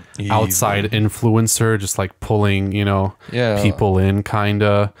outside influencer, just like pulling, you know, people in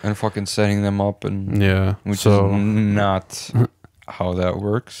kinda and fucking setting them up, and which is not how that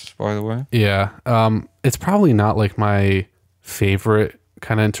works, by the way. It's probably not like my favorite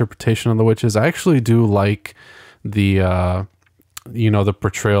kind of interpretation of the witches. I actually do like the you know, the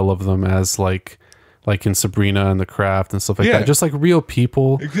portrayal of them as like in Sabrina and The Craft and stuff like that, just like real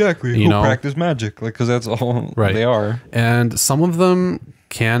people, exactly, who practice magic, like because that's all they are. And some of them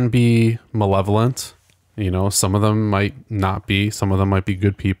can be malevolent, you know, some of them might not be, some of them might be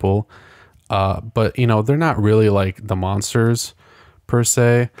good people, but you know, they're not really like the monsters per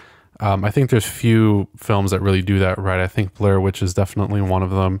se. I think there's few films that really do that right. I think Blair Witch is definitely one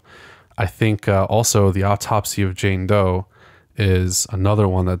of them. I think also The Autopsy of Jane Doe is another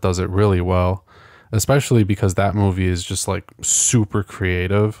one that does it really well, especially because that movie is just like super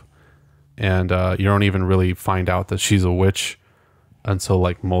creative, and you don't even really find out that she's a witch until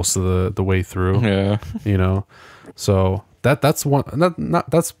like most of the way through. Yeah, you know, so that's one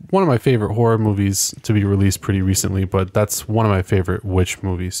of my favorite horror movies to be released pretty recently, but that's one of my favorite witch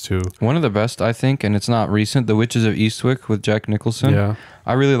movies too. One of the best, I think, and it's not recent, The Witches of Eastwick with Jack Nicholson. Yeah,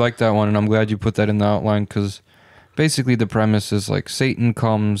 I really like that one, and I'm glad you put that in the outline because basically the premise is like Satan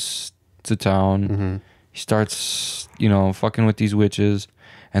comes to town. He starts, you know, fucking with these witches,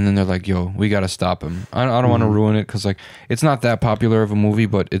 and then they're like, yo, we gotta stop him. I don't want to ruin it because like it's not that popular of a movie,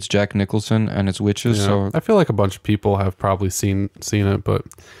 but it's Jack Nicholson and it's witches. So I feel like a bunch of people have probably seen it, but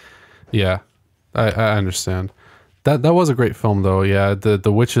yeah, I understand. That was a great film though. Yeah,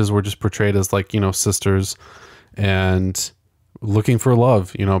 the witches were just portrayed as like, you know, sisters and looking for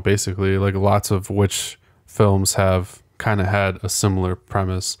love, you know, basically. Like lots of witch films have kind of had a similar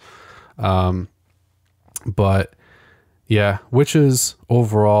premise. But yeah, witches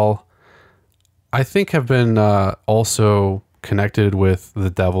overall, I think have been also connected with the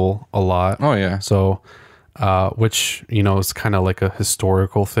devil a lot. Oh yeah. So, which, you know, is kind of like a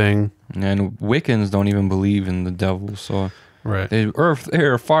historical thing. And Wiccans don't even believe in the devil. So right. They earth,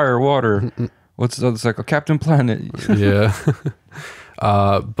 air, fire, water. It's like a Captain Planet. Yeah.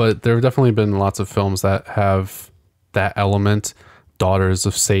 But there have definitely been lots of films that have that element. Daughters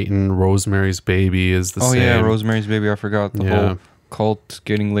of Satan, Rosemary's Baby is the same. Oh yeah, Rosemary's Baby. I forgot the whole cult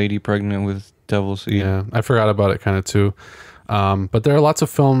getting lady pregnant with devil seed. Yeah, I forgot about it kind of too. But there are lots of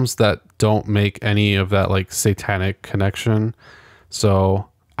films that don't make any of that like satanic connection. So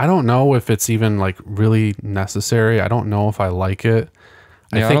I don't know if it's even like really necessary. I don't know if I like it.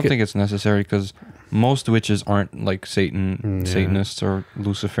 Yeah, I don't think it's necessary because most witches aren't like Satanists or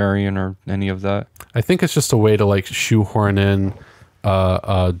Luciferian or any of that. I think it's just a way to like shoehorn in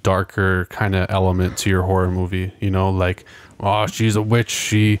a darker kind of element to your horror movie. You know, like, oh, she's a witch.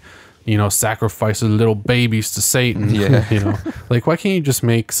 She, you know, sacrifices little babies to Satan. Yeah. You know, like, why can't you just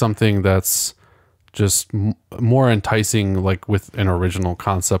make something that's just more enticing, like with an original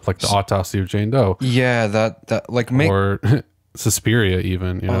concept, like the Autopsy of Jane Doe? Yeah, that like make or Suspiria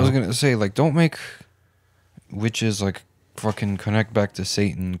even. You know? I was gonna say, like, don't make witches like fucking connect back to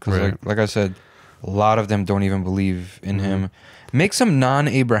Satan because like I said, a lot of them don't even believe in him. Make some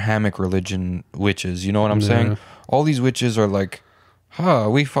non-Abrahamic religion witches. You know what I'm saying? All these witches are like,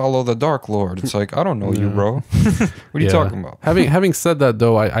 we follow the Dark Lord. It's like, I don't know you, bro. What are you talking about? Having said that,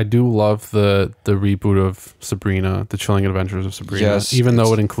 though, I do love the reboot of Sabrina, The Chilling Adventures of Sabrina. Yes, even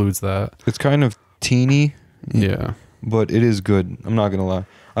though it includes that. It's kind of teeny. Yeah. But it is good. I'm not gonna lie.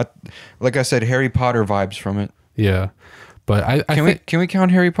 Like I said, Harry Potter vibes from it. Yeah. But can we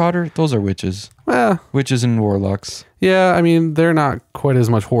count Harry Potter? Those are witches. Witches and warlocks. Yeah, I mean, they're not quite as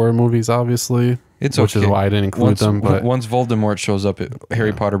much horror movies, obviously. Which is why I didn't include them. But once Voldemort shows up,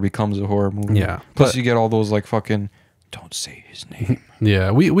 Harry Potter becomes a horror movie. Yeah. Plus, you get all those like fucking, don't say his name. Yeah,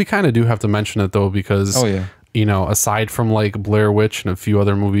 we kind of do have to mention it though because you know, aside from like Blair Witch and a few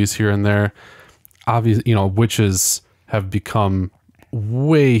other movies here and there, obviously, you know, witches have become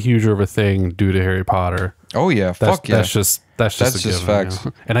way huger of a thing due to Harry Potter. Oh yeah, that's just a given, facts.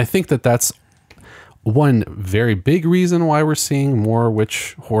 You know? And I think that's one very big reason why we're seeing more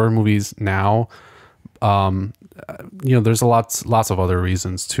witch horror movies now. You know, there's lots of other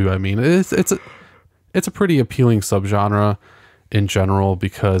reasons too. I mean, it's a pretty appealing subgenre in general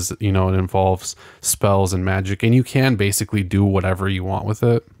because, you know, it involves spells and magic, and you can basically do whatever you want with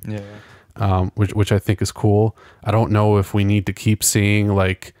it. Yeah. Which I think is cool. I don't know if we need to keep seeing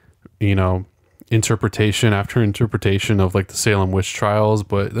like, you know, interpretation after interpretation of like the Salem witch trials,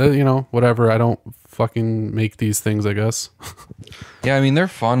 but you know, whatever. I don't fucking make these things, I guess. Yeah, I mean, they're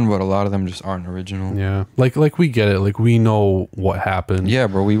fun, but a lot of them just aren't original. Yeah, like we get it. Like, we know what happened. Yeah,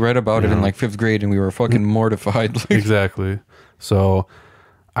 bro, we read about it in like 5th grade, and we were fucking mortified. Exactly. So,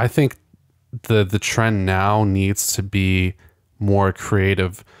 I think the trend now needs to be more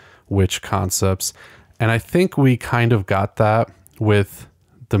creative witch concepts, and I think we kind of got that with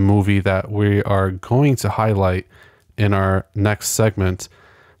the movie that we are going to highlight in our next segment,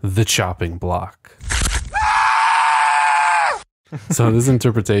 The Chopping Block. So this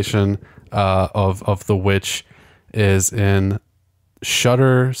interpretation of the witch is in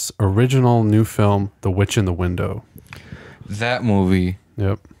Shudder's original new film, The Witch in the Window. That movie.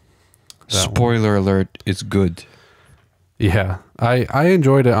 Yep. Spoiler alert, it's good. Yeah. I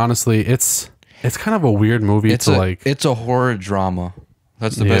enjoyed it, honestly. It's kind of a weird movie it's a horror drama.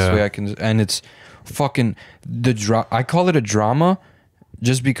 That's the best way I can, and it's fucking I call it a drama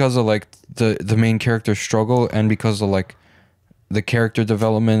just because of like the main character struggle, and because of like the character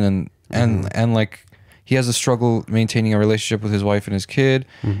development, and like he has a struggle maintaining a relationship with his wife and his kid,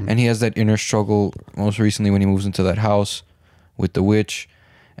 and he has that inner struggle most recently when he moves into that house with the witch.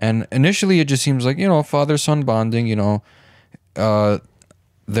 And initially it just seems like, you know, father-son bonding, you know,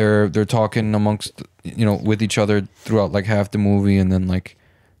 they're talking amongst, you know, with each other throughout like half the movie, and then like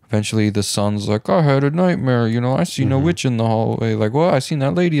eventually the son's like, I had a nightmare, you know, I seen a witch in the hallway. Like, well, I seen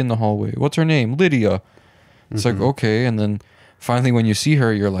that lady in the hallway. What's her name? Lydia. It's like, okay. And then finally when you see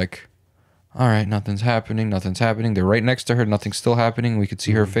her, you're like, all right, nothing's happening. They're right next to her. Nothing's still happening. We could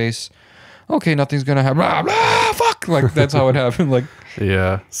see her face. Okay, nothing's gonna happen. Blah, blah, fuck. Like, that's how it happened. Like,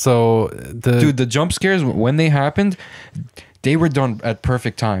 yeah. So the jump scares, when they happened, they were done at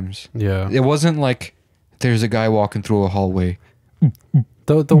perfect times. Yeah. It wasn't like there's a guy walking through a hallway.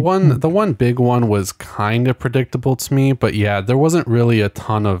 The one big one was kind of predictable to me, but yeah, there wasn't really a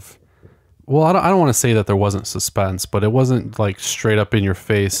ton of. Well, I don't want to say that there wasn't suspense, but it wasn't like straight up in your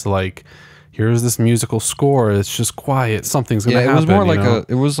face. Like, here's this musical score. It's just quiet. Something's gonna happen. It was more like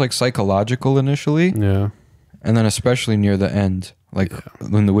it was like psychological initially. Yeah. And then especially near the end, like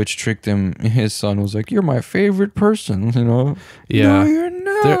when the witch tricked him, his son was like, "You're my favorite person," you know? Yeah. No, you're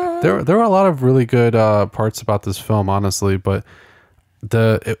not. There were a lot of really good parts about this film, honestly, but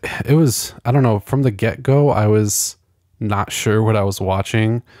it was, I don't know, from the get-go, I was not sure what I was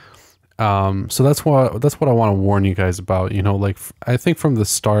watching. So that's what I want to warn you guys about. You know, like, I think from the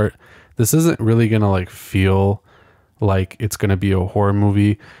start, this isn't really gonna like feel like it's going to be a horror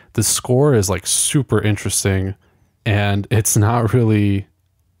movie. The score is like super interesting, and it's not really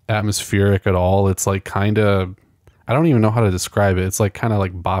atmospheric at all. It's like kind of, I don't even know how to describe it. It's like kind of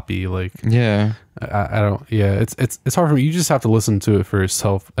like boppy, like Yeah. I don't, yeah, it's hard for me. You just have to listen to it for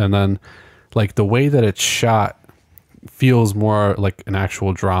yourself. And then like the way that it's shot feels more like an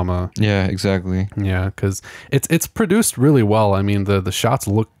actual drama. Yeah, exactly. Yeah, because it's produced really well. I mean, the shots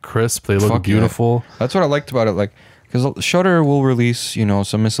look crisp. They look Fuck yeah. beautiful. That's what I liked about it. Like, because Shudder will release, you know,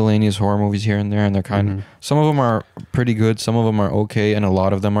 some miscellaneous horror movies here and there, and they're kind of, some of them are pretty good, some of them are okay, and a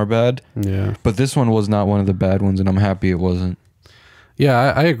lot of them are bad. Yeah. But this one was not one of the bad ones, and I'm happy it wasn't.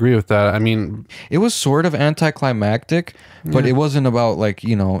 Yeah, I agree with that. I mean, it was sort of anticlimactic, but it wasn't about like,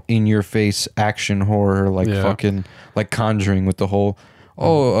 you know, in your face action horror, like fucking like Conjuring with the whole,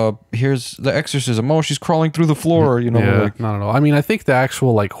 here's the exorcism. Oh, she's crawling through the floor, you know. Yeah, like, not at all. I mean, I think the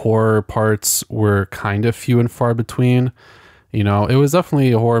actual like horror parts were kind of few and far between. You know, it was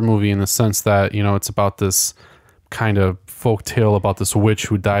definitely a horror movie in the sense that, you know, it's about this kind of folk tale about this witch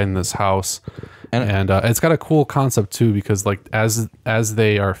who died in this house. And it's got a cool concept too, because like as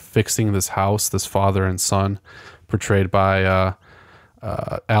they are fixing this house, this father and son, portrayed by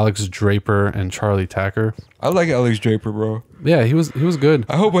Alex Draper and Charlie Tacker. I like Alex Draper, bro. Yeah, he was good.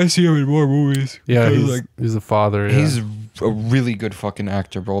 I hope I see him in more movies. Yeah, he's the father. Yeah. He's a really good fucking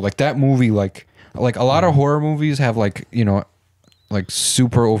actor, bro. Like that movie, like a lot of horror movies have like, you know, like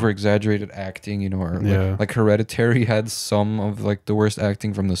super over exaggerated acting, you know, or like Hereditary had some of like the worst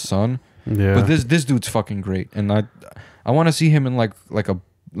acting from the son. Yeah, but this dude's fucking great, and I want to see him in like a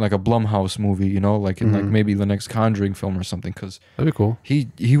Blumhouse movie, you know, like in like maybe the next Conjuring film or something, because that'd be cool.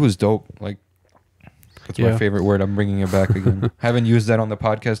 He was dope. Like that's my favorite word. I'm bringing it back again. Haven't used that on the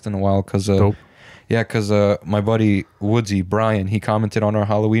podcast in a while because my buddy Woodsy Brian, he commented on our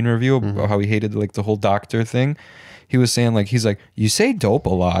Halloween review about how he hated like the whole doctor thing. He was saying like, he's like, you say dope a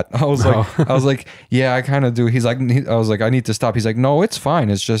lot. I was like, yeah, I kind of do. He's like, I was like, I need to stop. He's like, no, it's fine.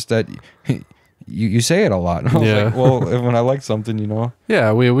 It's just that you say it a lot. I was like, well, when I like something, you know.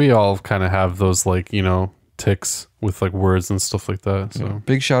 Yeah, we all kind of have those like, you know, tics with like words and stuff like that. So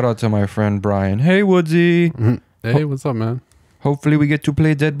big shout out to my friend Brian. Hey Woodsy. Hey, what's up, man? Hopefully we get to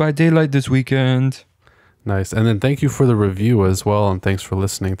play Dead by Daylight this weekend. Nice. And then thank you for the review as well, and thanks for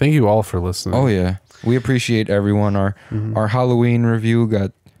listening. Thank you all for listening. Oh yeah, we appreciate everyone. Our Halloween review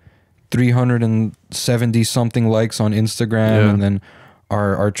got 370 something likes on Instagram, and then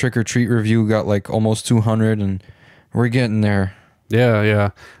our trick or treat review got like almost 200, and we're getting there. Yeah.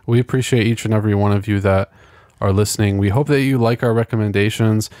 We appreciate each and every one of you that are listening. We hope that you like our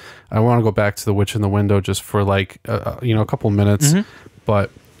recommendations. I want to go back to The Witch in the Window just for like you know, a couple minutes, but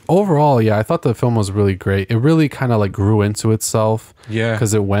overall, I thought the film was really great. It really kind of like grew into itself. Yeah.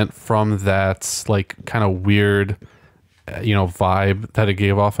 Because it went from that like kind of weird, you know, vibe that it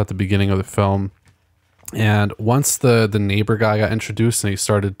gave off at the beginning of the film. And once the neighbor guy got introduced and he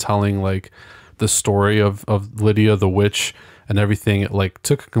started telling like the story of Lydia the witch and everything, it like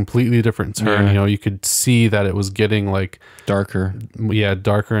took a completely different turn. You know, you could see that it was getting like darker. Yeah,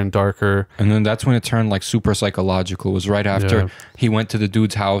 darker and darker. And then that's when it turned like super psychological. It was right after he went to the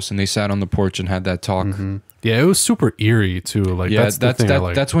dude's house and they sat on the porch and had that talk. Yeah, it was super eerie too. Like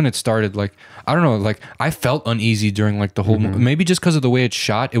that's when it started. Like, I don't know, like I felt uneasy during like the whole maybe just because of the way it's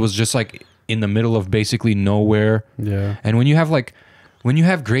shot. It was just like in the middle of basically nowhere. Yeah. And when you have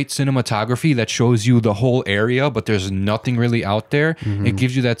great cinematography that shows you the whole area, but there's nothing really out there, it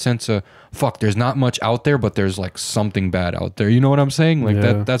gives you that sense of, fuck, there's not much out there, but there's like something bad out there. You know what I'm saying?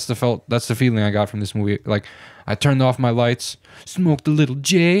 Like that's the feeling I got from this movie. Like I turned off my lights, smoked a little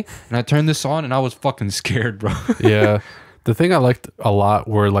J, and I turned this on and I was fucking scared, bro. Yeah. The thing I liked a lot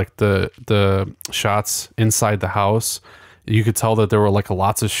were like the shots inside the house. You could tell that there were like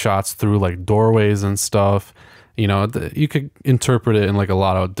lots of shots through like doorways and stuff. You know, you could interpret it in like a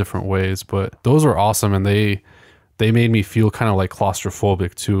lot of different ways, but those were awesome, and they made me feel kind of like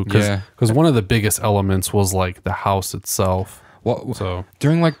claustrophobic too, because one of the biggest elements was like the house itself. Well, so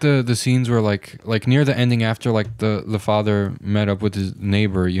during like the scenes where like near the ending, after like the father met up with his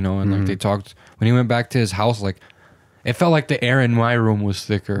neighbor, you know, and like they talked, when he went back to his house, like it felt like the air in my room was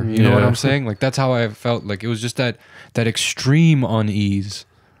thicker. You know what I'm saying? Like that's how I felt. Like it was just that extreme unease.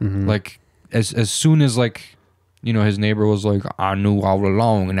 Like as soon as like, you know, his neighbor was like, I knew all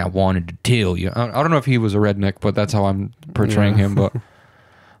along and I wanted to tell you. I don't know if he was a redneck, but that's how I'm portraying him. But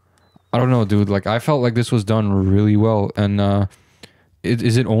I don't know, dude. Like, I felt like this was done really well. And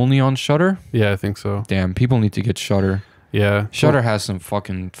is it only on Shudder? Yeah, I think so. Damn, people need to get Shudder. Yeah. Shudder has some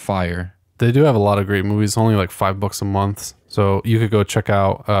fucking fire. They do have a lot of great movies, only like $5 a month. So you could go check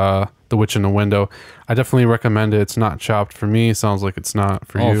out The Witch in the Window. I definitely recommend it. It's not chopped for me. Sounds like it's not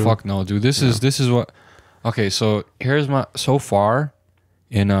for you. Oh fuck no, dude. This is what. Okay, so here's my so far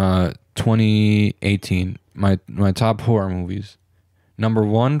in 2018 my top horror movies. Number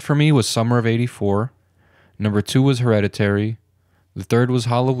 1 for me was Summer of '84. Number 2 was Hereditary. The third was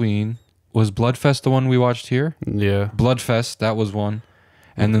Halloween. Was Bloodfest the one we watched here? Yeah. Bloodfest, that was one.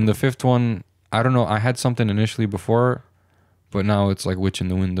 And then the fifth one, I don't know. I had something initially before, but now it's like Witch in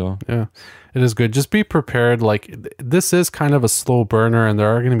the Window. Yeah, it is good. Just be prepared. Like, this is kind of a slow burner, and there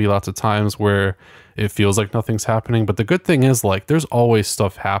are going to be lots of times where it feels like nothing's happening. But the good thing is, like, there's always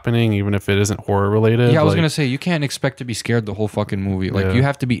stuff happening, even if it isn't horror related. Yeah, I was like, going to say, you can't expect to be scared the whole fucking movie. Like, you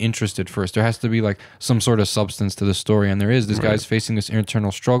have to be interested first. There has to be, like, some sort of substance to the story. And there is. This guy's facing this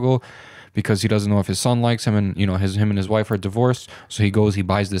internal struggle because he doesn't know if his son likes him, and, you know, him and his wife are divorced. So he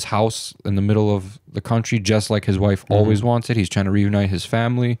buys this house in the middle of the country, just like his wife always wanted. He's trying to reunite his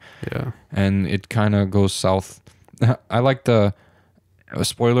family. Yeah. And it kind of goes south. I like the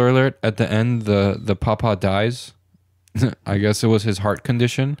spoiler alert at the end. The papa dies. I guess it was his heart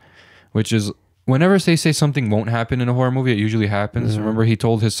condition, which is whenever they say something won't happen in a horror movie, it usually happens. Remember, he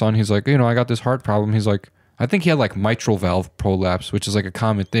told his son, he's like, you know, I got this heart problem. He's like, I think he had like mitral valve prolapse, which is like a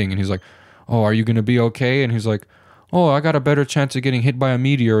common thing. And he's like, oh, are you gonna be okay? And he's like, oh, I got a better chance of getting hit by a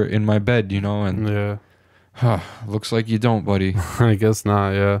meteor in my bed, you know? And looks like you don't, buddy. I guess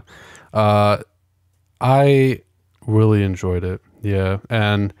not. Yeah. I really enjoyed it. Yeah.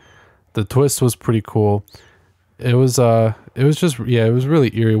 And the twist was pretty cool. It was just, yeah, it was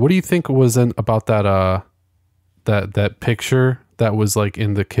really eerie. What do you think was about that, that picture that was like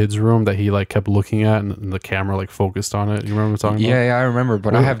in the kid's room that he like kept looking at, and the camera like focused on it? You remember what I'm talking about? Yeah, I remember,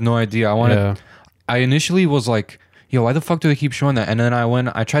 but I have no idea. I initially was like, yo, why the fuck do they keep showing that? And then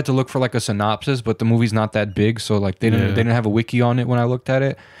I tried to look for like a synopsis, but the movie's not that big, so like they didn't have a wiki on it when I looked at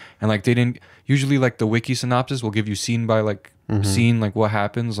it. And like they didn't usually, like, the wiki synopsis will give you scene by like scene, like what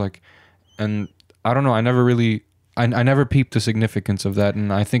happens, like. And I don't know, I never peeped the significance of that,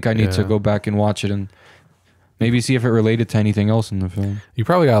 and I think I need to go back and watch it and maybe see if it related to anything else in the film. You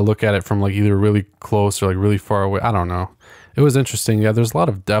probably gotta look at it from like either really close or like really far away. I don't know. It was interesting. Yeah, there's a lot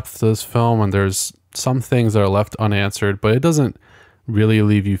of depth to this film, and there's some things that are left unanswered, but it doesn't really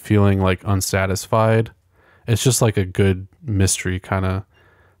leave you feeling like unsatisfied. It's just like a good mystery kind of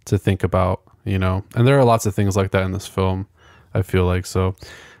to think about, you know. And there are lots of things like that in this film, I feel like. So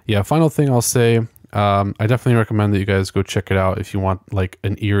yeah, final thing I'll say, I definitely recommend that you guys go check it out if you want like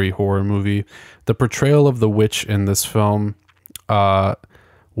an eerie horror movie. The portrayal of the witch in this film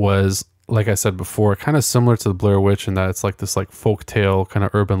was, like I said before, kind of similar to the Blair Witch in that it's like this like folktale kind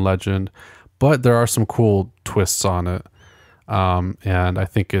of urban legend, but there are some cool twists on it. And I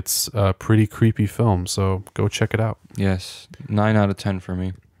think it's a pretty creepy film, so go check it out. Yes, 9 out of 10 for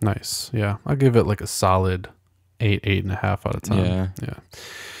me. Nice. Yeah, I'll give it like a solid 8.5 out of 10. Yeah.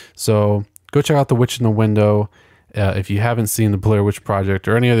 So go check out The Witch in the Window. If you haven't seen the Blair Witch Project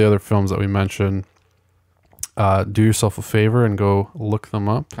or any of the other films that we mentioned, do yourself a favor and go look them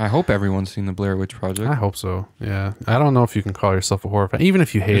up. I hope everyone's seen the Blair Witch Project. I hope so. Yeah. I don't know if you can call yourself a horror fan, even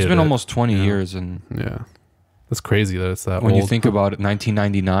if you hate it. It's been almost 20 years, and yeah, that's crazy that it's that old. When you think about it,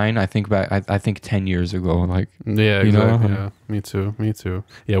 1999, I think back, I think 10 years ago, like, yeah, exactly. You know? Yeah, me too.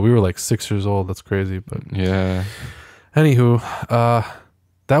 Yeah, we were like 6 years old. That's crazy, but yeah. Anywho,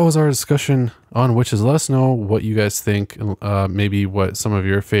 that was our discussion on witches. Let us know what you guys think, maybe what some of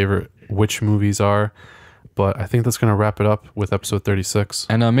your favorite witch movies are. But I think that's going to wrap it up with episode 36.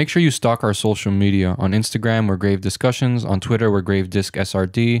 And make sure you stalk our social media. On Instagram, we're Grave Discussions. On Twitter, we're Grave Disc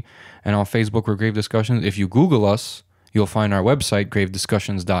SRD. And on Facebook, we're Grave Discussions. If you Google us, you'll find our website,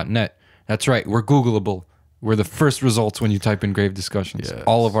 gravediscussions.net. That's right, we're Googleable. We're the first results when you type in Grave Discussions. Yes.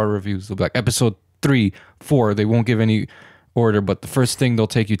 All of our reviews, they'll be like episode 3, 4. They won't give any order, but the first thing they'll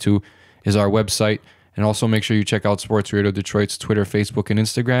take you to is our website. And also make sure you check out Sports Radio Detroit's Twitter, Facebook, and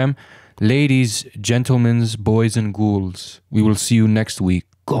Instagram. Ladies, gentlemen, boys, and ghouls, we will see you next week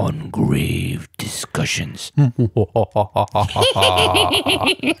on Grave Discussions.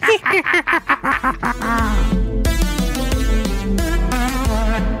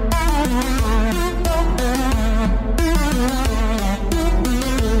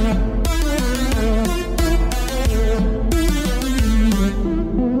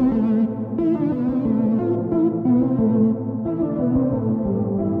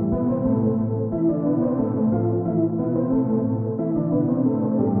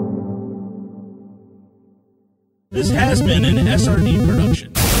 This has been an SRD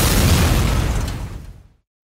production.